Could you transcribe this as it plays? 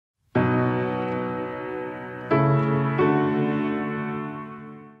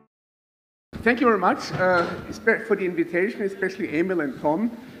Thank you very much for the invitation, especially Emil and Tom.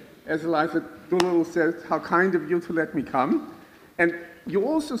 As Eliza Doolittle said, how kind of you to let me come. And you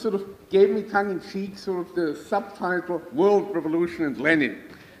also sort of gave me tongue-in-cheek sort of the subtitle, World Revolution and Lenin.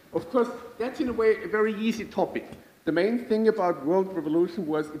 Of course, that's in a way a very easy topic. The main thing about World Revolution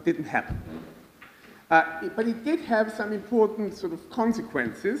was it didn't happen. But it did have some important sort of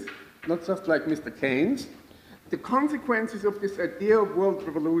consequences, not just like Mr. Keynes. The consequences of this idea of world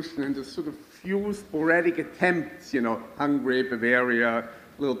revolution and the sort of few sporadic attempts, Hungary, Bavaria,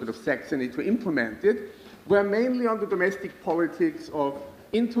 a little bit of Saxony to implement it, were mainly on the domestic politics of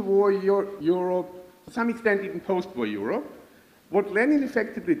interwar Europe, to some extent even post-war Europe. What Lenin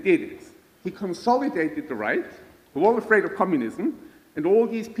effectively did is he consolidated the right, who were all afraid of communism, and all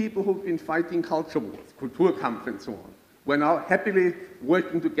these people who've been fighting culture wars, Kulturkampf and so on, were now happily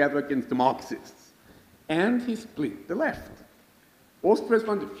working together against the Marxists. And he split the left. Austria is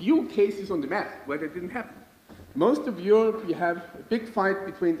one of the few cases on the map where that didn't happen. Most of Europe, you have a big fight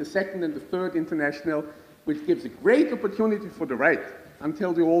between the Second and the Third International, which gives a great opportunity for the right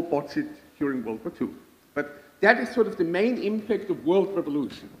until they all botch it during World War II. But that is sort of the main impact of world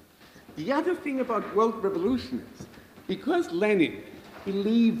revolution. The other thing about world revolution is, because Lenin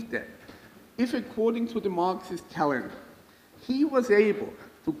believed that if, according to the Marxist calendar, he was able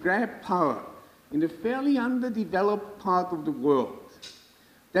to grab power in a fairly underdeveloped part of the world,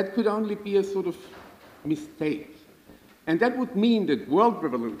 that could only be a sort of mistake. And that would mean that world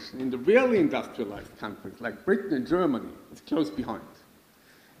revolution in the really industrialized countries like Britain and Germany is close behind.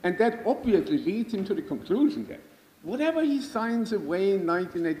 And that obviously leads him to the conclusion that whatever he signs away in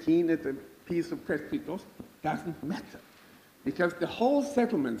 1918 at the Peace of Brest-Litovsk doesn't matter, because the whole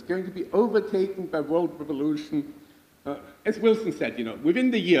settlement is going to be overtaken by world revolution, as Wilson said,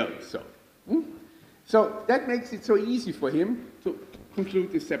 within the year or so. So that makes it so easy for him to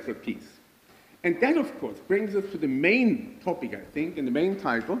conclude this separate peace. And that, of course, brings us to the main topic, I think, and the main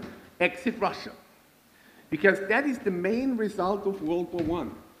title, Exit Russia. Because that is the main result of World War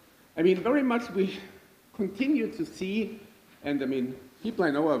I. I mean, very much we continue to see, and I mean, people I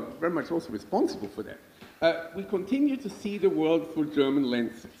know are very much also responsible for that. We continue to see the world through German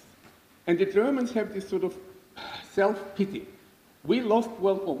lenses. And the Germans have this sort of self-pity. We lost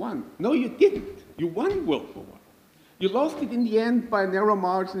World War I. No, you didn't. You won World War I. You lost it in the end by a narrow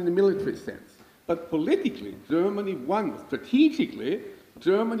margin in the military sense. But politically, Germany won. Strategically,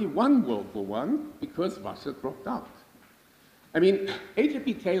 Germany won World War I because Russia dropped out. I mean,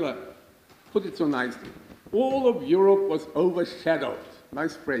 H.P. Taylor put it so nicely. All of Europe was overshadowed,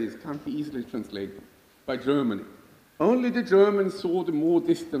 nice phrase, can't be easily translated, by Germany. Only the Germans saw the more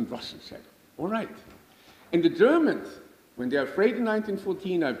distant Russian shadow. All right. And the Germans, when they're afraid in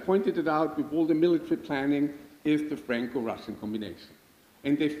 1914, I pointed it out with all the military planning, is the Franco-Russian combination.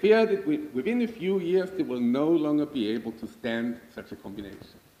 And they fear that within a few years, they will no longer be able to stand such a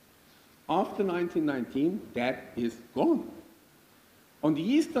combination. After 1919, that is gone. On the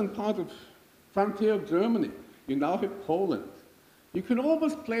eastern part of frontier of Germany, you now have Poland. You can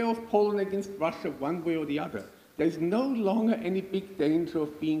always play off Poland against Russia one way or the other. There's no longer any big danger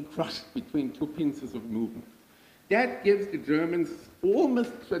of being crushed between two pincers of movement. That gives the Germans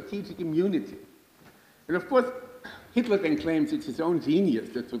almost strategic immunity. And of course, Hitler then claims it's his own genius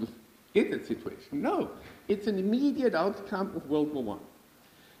that sort of did that situation. No, it's an immediate outcome of World War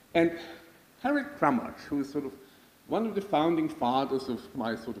I. And Harry Kramach, who is sort of one of the founding fathers of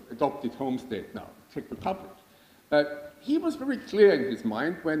my sort of adopted home state now, Czech Republic, he was very clear in his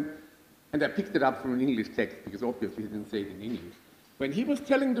mind when, and I picked it up from an English text because obviously he didn't say it in English, when he was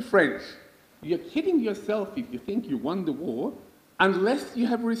telling the French, you're kidding yourself if you think you won the war unless you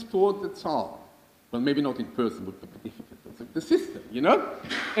have restored the Tsar. Well, maybe not in person, would be difficult, but the system,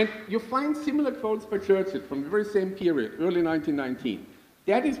 And you find similar quotes by Churchill from the very same period, early 1919.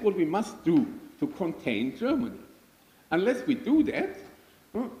 That is what we must do to contain Germany. Unless we do that,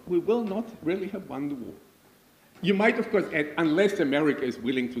 we will not really have won the war. You might, of course, add, unless America is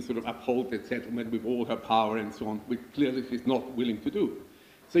willing to sort of uphold that settlement with all her power and so on, which clearly she's not willing to do.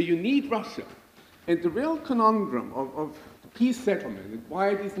 So you need Russia. And the real conundrum of the peace settlement, and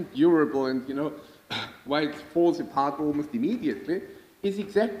why it isn't durable and, why it falls apart almost immediately, is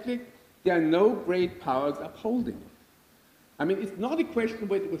exactly there are no great powers upholding it. I mean, it's not a question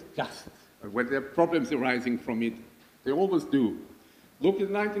whether it was just, or whether there are problems arising from it. They always do. Look at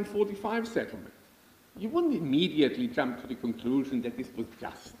the 1945 settlement. You wouldn't immediately jump to the conclusion that this was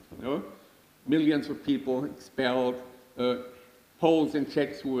just, Millions of people expelled, Poles and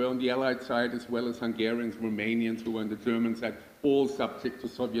Czechs who were on the Allied side, as well as Hungarians, Romanians who were on the German side, all subject to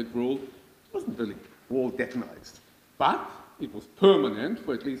Soviet rule. It wasn't really all detonized. But it was permanent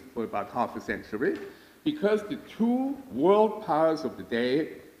for at least for about half a century, because the two world powers of the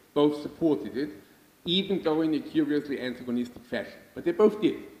day both supported it, even though in a curiously antagonistic fashion. But they both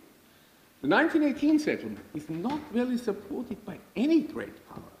did. The 1918 settlement is not really supported by any great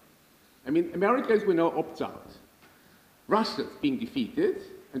power. I mean, America, as we know, opts out. Russia's being defeated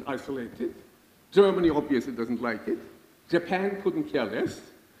and isolated. Germany obviously doesn't like it. Japan couldn't care less.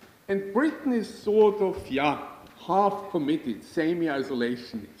 And Britain is sort of, half-committed,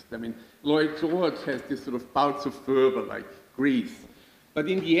 semi-isolationist. I mean, Lloyd George has this sort of bouts of fervor like Greece. But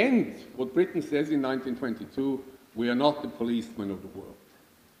in the end, what Britain says in 1922, we are not the policemen of the world.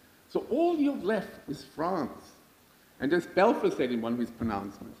 So all you've left is France. And as Balfour said in one of his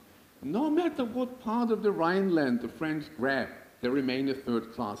pronouncements, no matter what part of the Rhineland the French grab, they remain a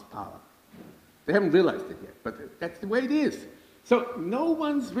third-class power. They haven't realized it yet, but that's the way it is. So no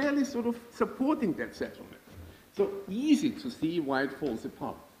one's really sort of supporting that settlement. So easy to see why it falls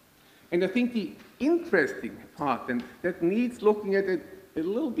apart. And I think the interesting part, and that needs looking at it a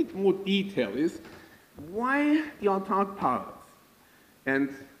little bit more detail, is why the Entente powers?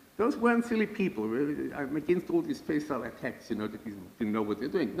 And those weren't silly people. I'm against all these facile attacks, that didn't know what they're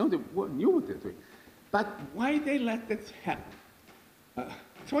doing. No, they knew what they're doing. But why they let that happen?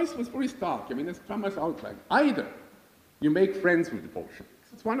 Choice was very stark. I mean, as Kramer's outlined, either you make friends with the Bolsheviks.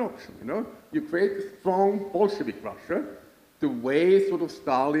 It's one option, You create a strong Bolshevik Russia, the way sort of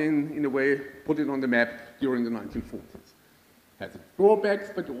Stalin, in a way, put it on the map during the 1940s. Has its drawbacks,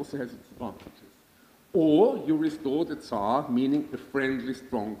 but it also has its advantages. Or you restore the Tsar, meaning a friendly,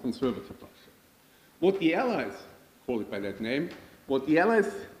 strong, conservative Russia. What the Allies, call it by that name, what the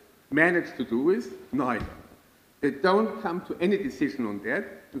Allies managed to do is neither. They don't come to any decision on that,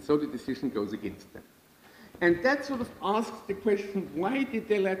 and so the decision goes against them. And that sort of asks the question, why did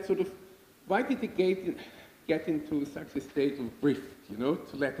they get into such a state of drift, to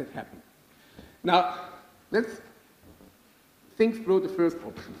let that happen? Now, let's think through the first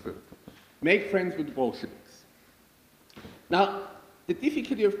option first. Make friends with the Bolsheviks. Now, the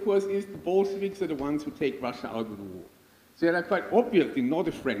difficulty, of course, is the Bolsheviks are the ones who take Russia out of the war. So they are quite obviously not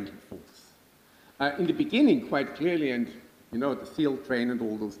a friendly force. In the beginning, quite clearly, and the SEAL train and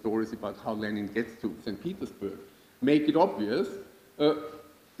all those stories about how Lenin gets to St. Petersburg make it obvious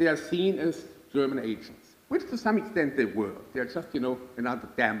they are seen as German agents, which to some extent they were. They are just, another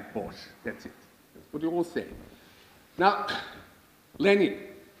damn Bosch. That's it. That's what they all say. Now, Lenin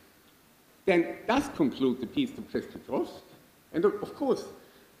then does conclude the peace of Brest-Litovsk, and of course,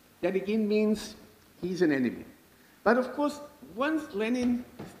 that again means he's an enemy. But of course, once Lenin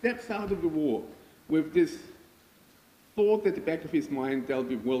steps out of the war with this thought at the back of his mind, there'll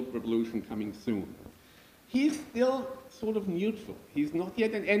be world revolution coming soon, he's still sort of neutral. He's not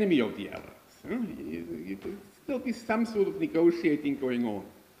yet an enemy of the Allies. There'll still be some sort of negotiating going on.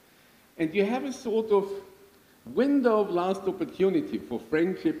 And you have a sort of window of last opportunity for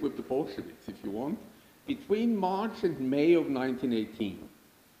friendship with the Bolsheviks, if you want, between March and May of 1918,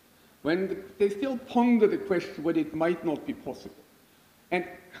 when they still ponder the question whether it might not be possible. And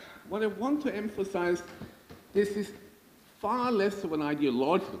what I want to emphasize, this is far less of an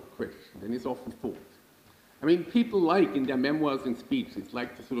ideological question than is often thought. I mean, people like, in their memoirs and speeches,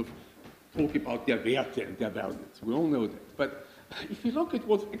 like to sort of talk about their Werte and their values. We all know that. But if you look at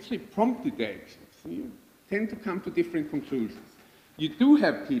what actually prompted their actions, you tend to come to different conclusions. You do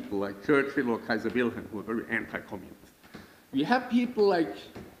have people like Churchill or Kaiser Wilhelm who are very anti-communist. You have people like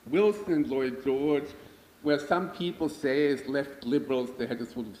Wilson and Lloyd George, where some people say as left liberals they had a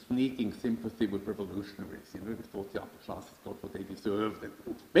sort of sneaking sympathy with revolutionaries. They thought the upper classes got what they deserved, and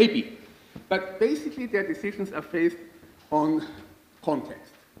maybe. But basically their decisions are based on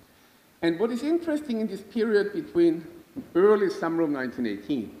context. And what is interesting in this period between early summer of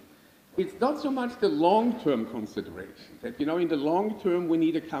 1918, it's not so much the long-term consideration, that, in the long term we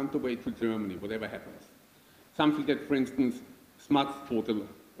need a counterweight to Germany, whatever happens. Something that, for instance, Smuts thought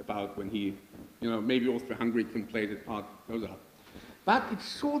about when he, maybe Austria-Hungary can play that part, those are. But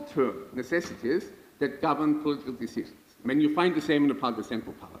it's short-term necessities that govern political decisions. I mean, you find the same in the part of the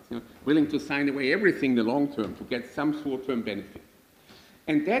Central Powers, willing to sign away everything in the long term to get some short-term benefit.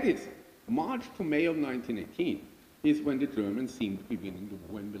 And that is, March to May of 1918 is when the Germans seem to be winning the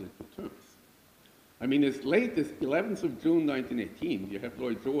war in military terms. I mean, as late as 11th of June 1918, you have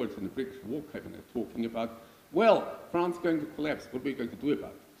Lloyd George and the British War Cabinet talking about, well, France is going to collapse, what are we going to do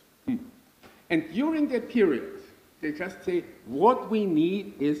about it? And during that period, they just say, what we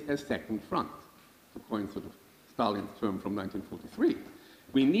need is a second front, to coin sort of Stalin's term from 1943.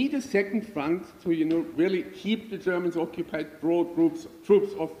 We need a second front to, really keep the Germans occupied, draw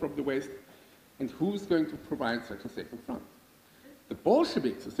troops off from the West, and who's going to provide such a second front? The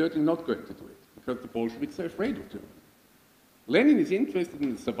Bolsheviks are certainly not going to do it, because the Bolsheviks are afraid of Germany. Lenin is interested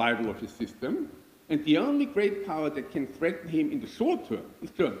in the survival of his system, and the only great power that can threaten him in the short term is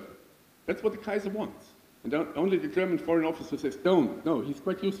Germany. That's what the Kaiser wants. And only the German foreign officer says, don't, no, he's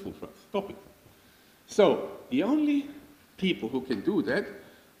quite useful for us, stop it. So, the only people who can do that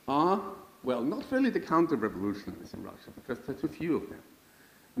are, well, not really the counter-revolutionaries in Russia, because there are too few of them.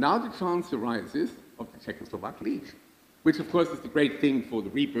 Now the chance arises of the Czechoslovak Legion, which of course is the great thing for the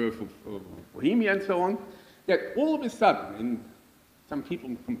rebirth of Bohemia and so on, that all of a sudden, and some people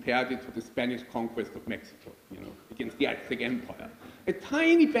compared it to the Spanish conquest of Mexico, against the Aztec Empire, a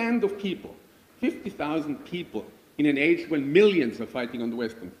tiny band of people, 50,000 people, in an age when millions are fighting on the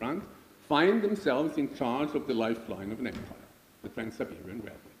Western Front, find themselves in charge of the lifeline of an empire, the Trans-Siberian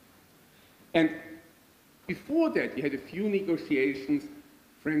Railway. And before that, you had a few negotiations,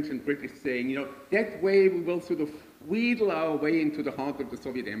 French and British saying, that way we will sort of wheedle our way into the heart of the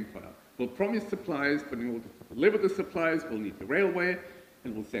Soviet Empire. We'll promise supplies, but in order to deliver the supplies, we'll need the railway,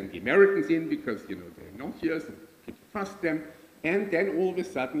 and we'll send the Americans in because, they're innocuous and people trust them. And then all of a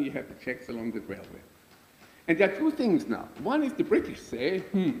sudden, you have the Czechs along the railway. And there are two things now. One is the British say,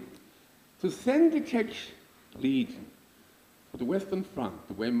 to send the Czech Legion to the Western Front,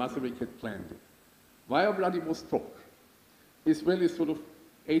 the way Masaryk had planned it, via Vladivostok, is really sort of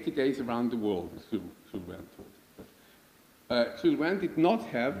 80 days around the world, as Jules Verne thought. Jules Verne did not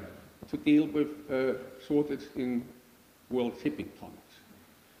have to deal with a shortage in world shipping tonnage.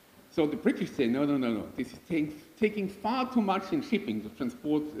 So the British say, no, this is taking far too much in shipping to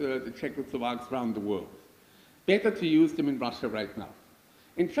transport the Czechoslovaks around the world. Better to use them in Russia right now.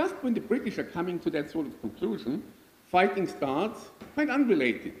 And just when the British are coming to that sort of conclusion, fighting starts, quite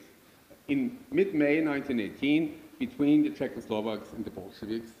unrelated, in mid-May 1918, between the Czechoslovaks and the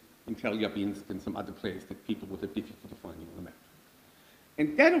Bolsheviks in Chelyabinsk and some other place that people would have difficulty finding on the map.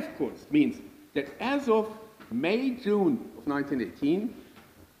 And that, of course, means that as of May, June of 1918,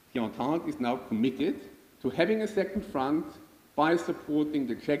 the Entente is now committed to having a second front by supporting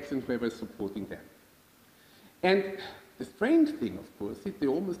the Czechs and whoever is supporting them. And the strange thing, of course, is they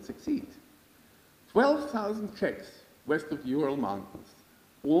almost succeed. 12,000 Czechs west of the Ural Mountains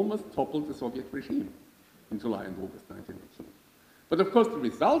almost toppled the Soviet regime in July and August 1918. But of course, the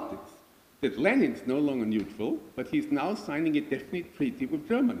result is that Lenin is no longer neutral, but he's now signing a definite treaty with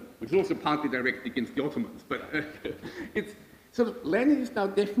Germany, which is also partly directed against the Ottomans. But it's sort of, Lenin is now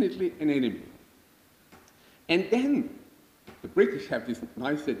definitely an enemy. And then the British have this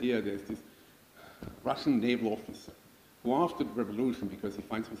nice idea. There's this Russian naval officer who, after the revolution, because he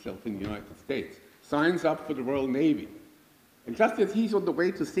finds himself in the United States, signs up for the Royal Navy. And just as he's on the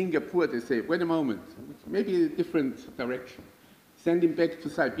way to Singapore, they say, wait a moment, maybe a different direction. Send him back to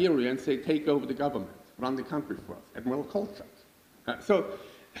Siberia and say, take over the government, run the country for us, Admiral Kolchak. So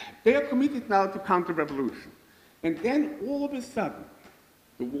they are committed now to counter-revolution. And then all of a sudden,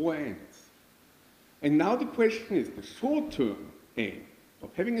 the war ends. And now the question is, the short-term aim of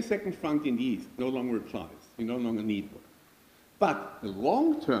having a second front in the East no longer applies. We no longer need one. But the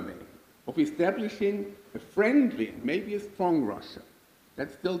long-term aim of establishing a friendly, maybe a strong Russia,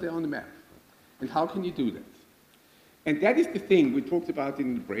 that's still there on the map. And how can you do that? And that is the thing we talked about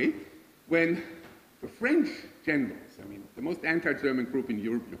in the break, when the French generals, the most anti-German group in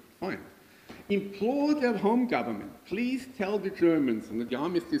Europe you could find, implored their home government, please tell the Germans on the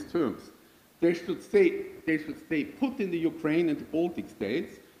armistice terms, they should stay put in the Ukraine and the Baltic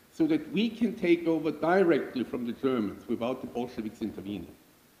states so that we can take over directly from the Germans without the Bolsheviks intervening.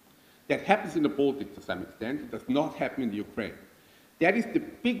 That happens in the Baltic to some extent. It does not happen in the Ukraine. That is the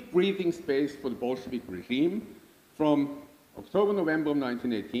big breathing space for the Bolshevik regime. From October, November of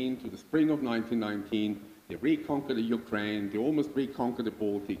 1918 to the spring of 1919, they reconquer the Ukraine, they almost reconquer the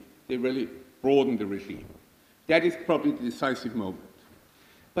Baltic, they really broaden the regime. That is probably the decisive moment.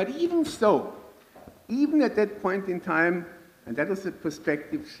 But even so, even at that point in time, and that was a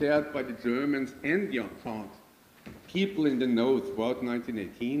perspective shared by the Germans and the Entente, people in the know throughout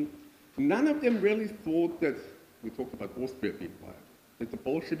 1918, none of them really thought that, we talked about Austria being viable, that the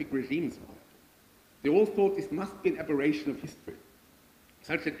Bolshevik regime is viable. They all thought this must be an aberration of history.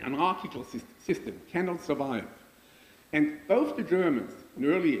 Such an anarchical system cannot survive. And both the Germans in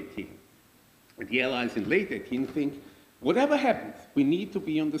early 18 and the Allies in late 18 think, whatever happens, we need to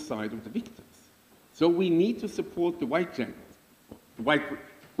be on the side of the victors. So we need to support the white generals, the white,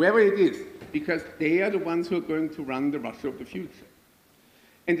 whoever it is, because they are the ones who are going to run the Russia of the future.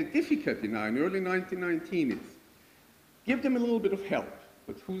 And the difficulty now in early 1919 is, give them a little bit of help,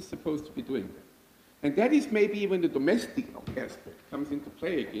 but who's supposed to be doing that? And that is maybe even the domestic aspect comes into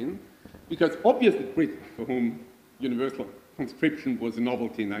play again, because obviously Britain, for whom universal conscription was a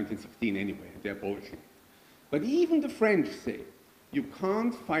novelty in 1916 anyway, and they're abolishing it. But even the French say, you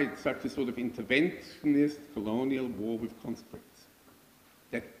can't fight such a sort of interventionist colonial war with conscripts.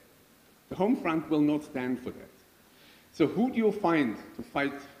 That the home front will not stand for that. So who do you find to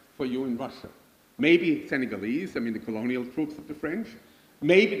fight for you in Russia? Maybe Senegalese, I mean the colonial troops of the French,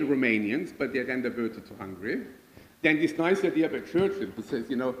 maybe the Romanians, but they're then diverted to Hungary. Then this nice idea by Churchill who says,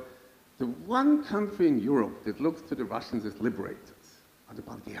 you know, the one country in Europe that looks to the Russians as liberators are the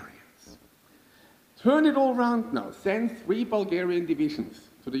Bulgarians. Turn it all around now. Send 3 Bulgarian divisions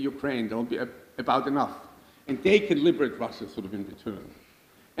to the Ukraine. That'll be about enough. And they can liberate Russia sort of in return.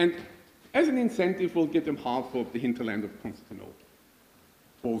 And as an incentive, we'll give them half of the hinterland of Constantinople.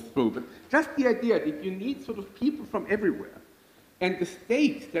 Falls through. But just the idea that you need sort of people from everywhere. And the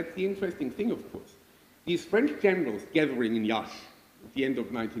states, that's the interesting thing, of course. These French generals gathering in Yash at the end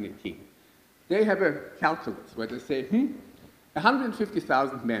of 1918, they have a calculus where they say,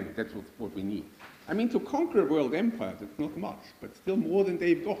 150,000 men, that's what we need. I mean, to conquer a world empire, that's not much, but still more than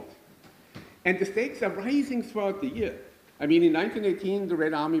they've got. And the stakes are rising throughout the year. I mean, in 1918, the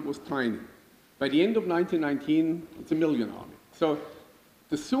Red Army was tiny. By the end of 1919, it's a million army. So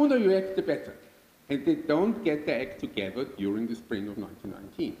the sooner you act, the better. And they don't get their act together during the spring of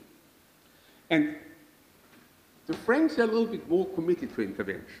 1919. And the French are a little bit more committed to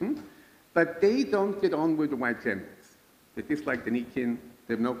intervention, but they don't get on with the white generals. They dislike Denikin,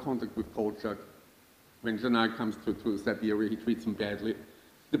 they have no contact with Kolchak. When Janai comes to Siberia, he treats them badly.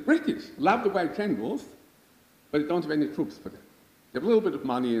 The British love the white generals, but they don't have any troops for them. They have a little bit of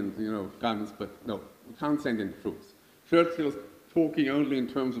money and, you know, guns, but no, we can't send any troops. Churchill's talking only in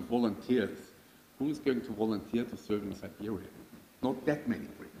terms of volunteers. Who's going to volunteer to serve in Siberia? Not that many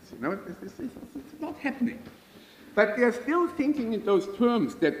Brits, you know, it's not happening. But they're still thinking in those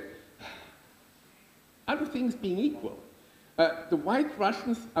terms that, other things being equal, the white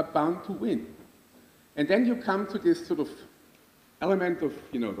Russians are bound to win. And then you come to this sort of element of,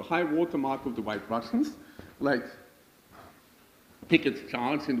 you know, the high watermark of the white Russians, like Pickett's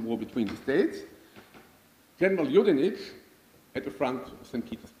charge in the war between the states, General Yudenich at the front of St.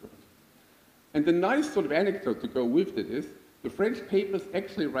 Petersburg. And the nice sort of anecdote to go with it is, the French papers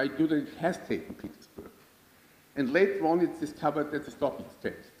actually write Yudenich has taken Petersburg. And later on it's discovered that the stock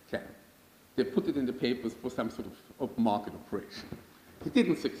exchange can. They put it in the papers for some sort of open market operation. He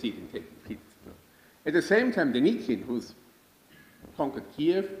didn't succeed in taking Petersburg. At the same time, Denikin, who's conquered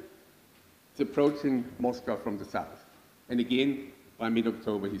Kiev, is approaching Moscow from the south. And again, by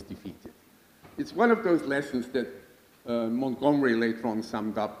mid-October, he's defeated. It's one of those lessons that Montgomery later on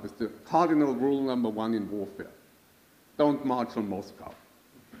summed up as the cardinal rule number 1 in warfare. Don't march on Moscow.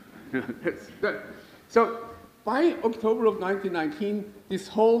 So by October of 1919, this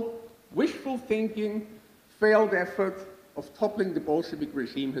whole wishful thinking, failed effort of toppling the Bolshevik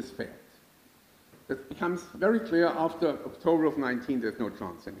regime has failed. That becomes very clear after October of 19, there's no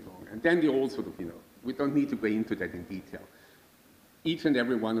chance any longer. And then they all sort of, you know, we don't need to go into that in detail. Each and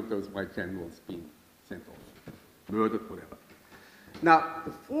every one of those white generals being sent off, murdered, whatever. Now,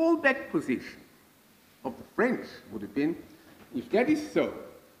 the fallback position of the French would have been, if that is so,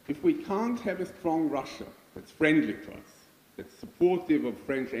 if we can't have a strong Russia that's friendly to us, that's supportive of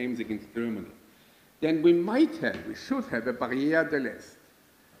French aims against Germany, then we should have a barrière de l'Est.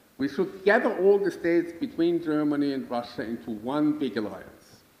 We should gather all the states between Germany and Russia into one big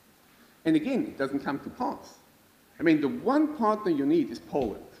alliance. And again, it doesn't come to pass. I mean, the one partner you need is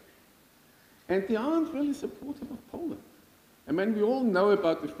Poland. And they aren't really supportive of Poland. I mean, we all know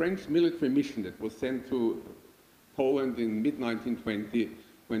about the French military mission that was sent to Poland in mid-1920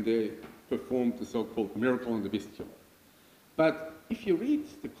 when they performed the so-called miracle on the Vistula. But if you read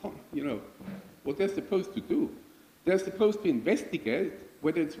what they're supposed to do, they're supposed to investigate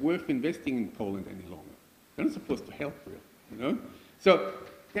whether it's worth investing in Poland any longer. They're not supposed to help, really, you know? So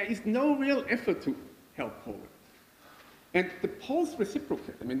there is no real effort to help Poland. And the Poles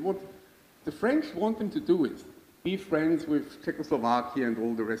reciprocate. I mean, what the French want them to do is be friends with Czechoslovakia and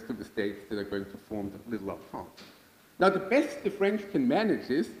all the rest of the states that are going to form the little entente. Now, the best the French can manage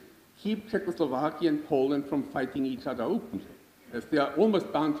is keep Czechoslovakia and Poland from fighting each other openly, as they are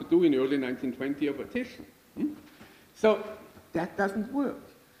almost bound to do in early 1920 over partition. So that doesn't work.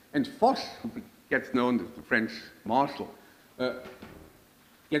 And Foch, who gets known as the French marshal,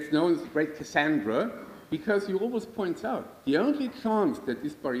 gets known as the great Cassandra because he always points out the only chance that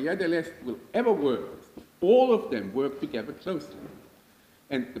this barrière de l'Est will ever work is if all of them work together closely.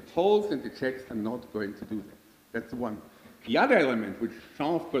 And the Poles and the Czechs are not going to do that. That's the one. The other element, which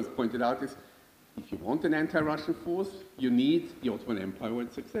Jean, of course, pointed out, is if you want an anti-Russian force, you need the Ottoman Empire or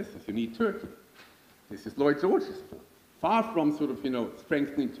its successors. You need Turkey. This is Lloyd George's fault. far from sort of,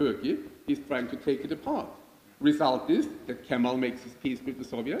 strengthening Turkey, he's trying to take it apart. Result is that Kemal makes his peace with the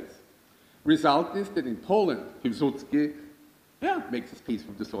Soviets. Result is that in Poland, Pilsudski, makes his peace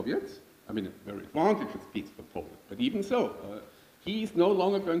with the Soviets. I mean, a very advantageous peace for Poland, but even so, he is no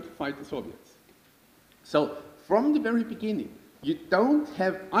longer going to fight the Soviets. So, from the very beginning, you don't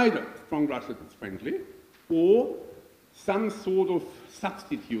have either strong Russia that's friendly, or some sort of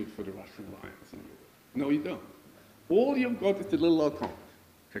substitute for the Russian alliance in Europe. No, you don't. All you've got is the little Entente,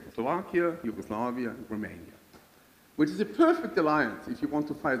 Czechoslovakia, Yugoslavia, and Romania, which is a perfect alliance if you want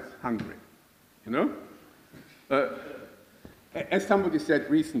to fight Hungary, As somebody said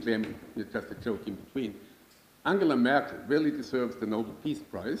recently, I mean, it's just a joke in between, Angela Merkel really deserves the Nobel Peace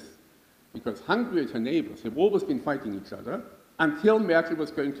Prize because Hungary and her neighbors have always been fighting each other until Merkel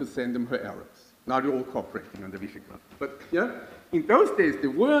was going to send them her Arabs. Now they're all cooperating under Visegrad. But in those days they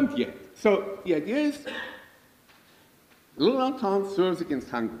weren't yet. So the idea is, Little Entente serves against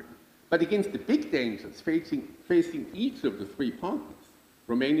Hungary, but against the big dangers facing each of the three partners.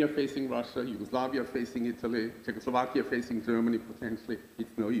 Romania facing Russia, Yugoslavia facing Italy, Czechoslovakia facing Germany potentially,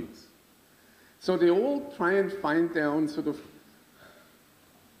 it's no use. So they all try and find down sort of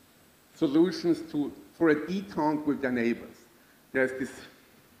solutions for a detente with their neighbors. There's this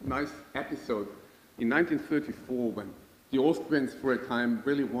nice episode in 1934 when the Austrians for a time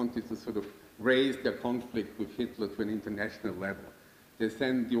really wanted to sort of raise their conflict with Hitler to an international level. They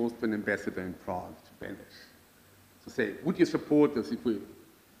sent the Austrian ambassador in Prague to Benes to say, would you support us if we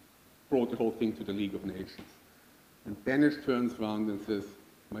brought the whole thing to the League of Nations? And Benes turns around and says,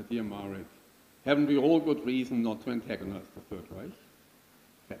 my dear Marek, haven't we all got reason not to antagonize the Third Reich?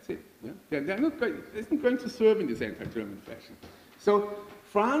 That's it. Yeah? They're not going, it isn't going to serve in this anti-German fashion. So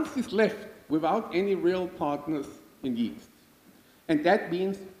France is left without any real partners in the East. And that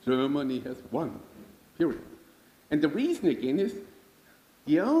means Germany has won, period. And the reason, again, is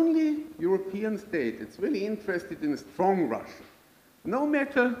the only European state that's really interested in a strong Russia, no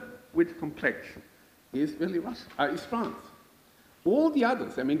matter which complexion, is really Russia, is France. All the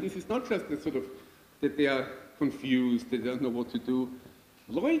others, I mean, this is not just a sort of that they are confused, they don't know what to do.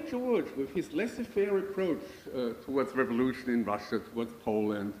 Lloyd George, with his laissez-faire approach towards revolution in Russia, towards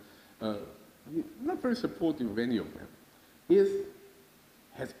Poland, not very supportive of any of them,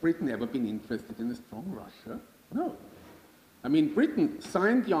 has Britain ever been interested in a strong Russia? No. I mean, Britain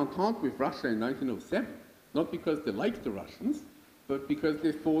signed the Entente with Russia in 1907, not because they liked the Russians, but because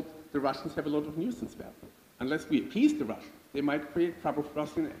they thought the Russians have a lot of nuisance value. Unless we appease the Russians, they might create trouble for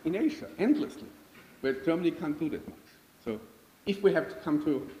us in Asia, endlessly, where Germany can't do that much. So if we have to come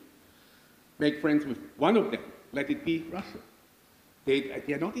to make friends with one of them, let it be Russia. They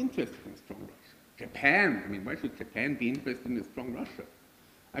are not interested in a strong Russia. Japan, I mean, why should Japan be interested in a strong Russia?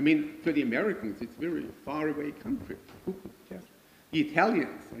 I mean, for the Americans, it's a very far-away country. Who could care? The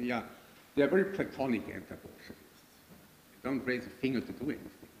Italians, they're very platonic anti-Bolshevists. They don't raise a finger to do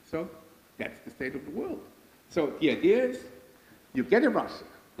anything. So that's the state of the world. So the idea is, you get a Russia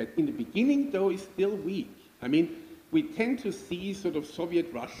that in the beginning, though, is still weak. I mean, we tend to see sort of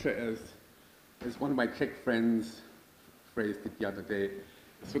Soviet Russia as one of my Czech friends phrased it the other day,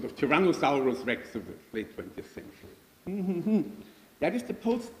 sort of Tyrannosaurus Rex of the late 20th century. That is the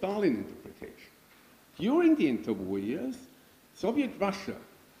post-Stalin interpretation. During the interwar years, Soviet Russia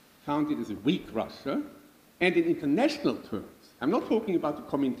counted as a weak Russia, and in international terms, I'm not talking about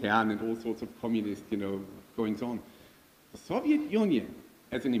the Comintern and all sorts of communist, goings on. The Soviet Union,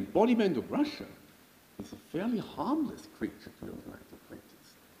 as an embodiment of Russia, is a fairly harmless creature during the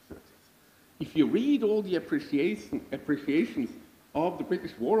 1920s, 30s. If you read all the appreciations of the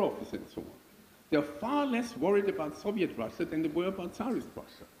British War Office and so on, they're far less worried about Soviet Russia than they were about Tsarist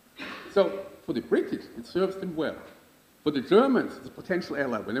Russia. So for the British, it serves them well. For the Germans, it's a potential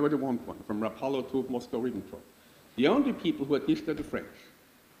ally whenever they want one, from Rapallo to Moscow-Ribbentrop. The only people who are dished are the French.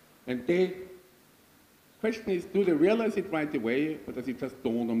 And the question is, do they realize it right away, or does it just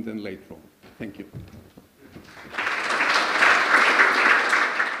dawn on them later on? Thank you.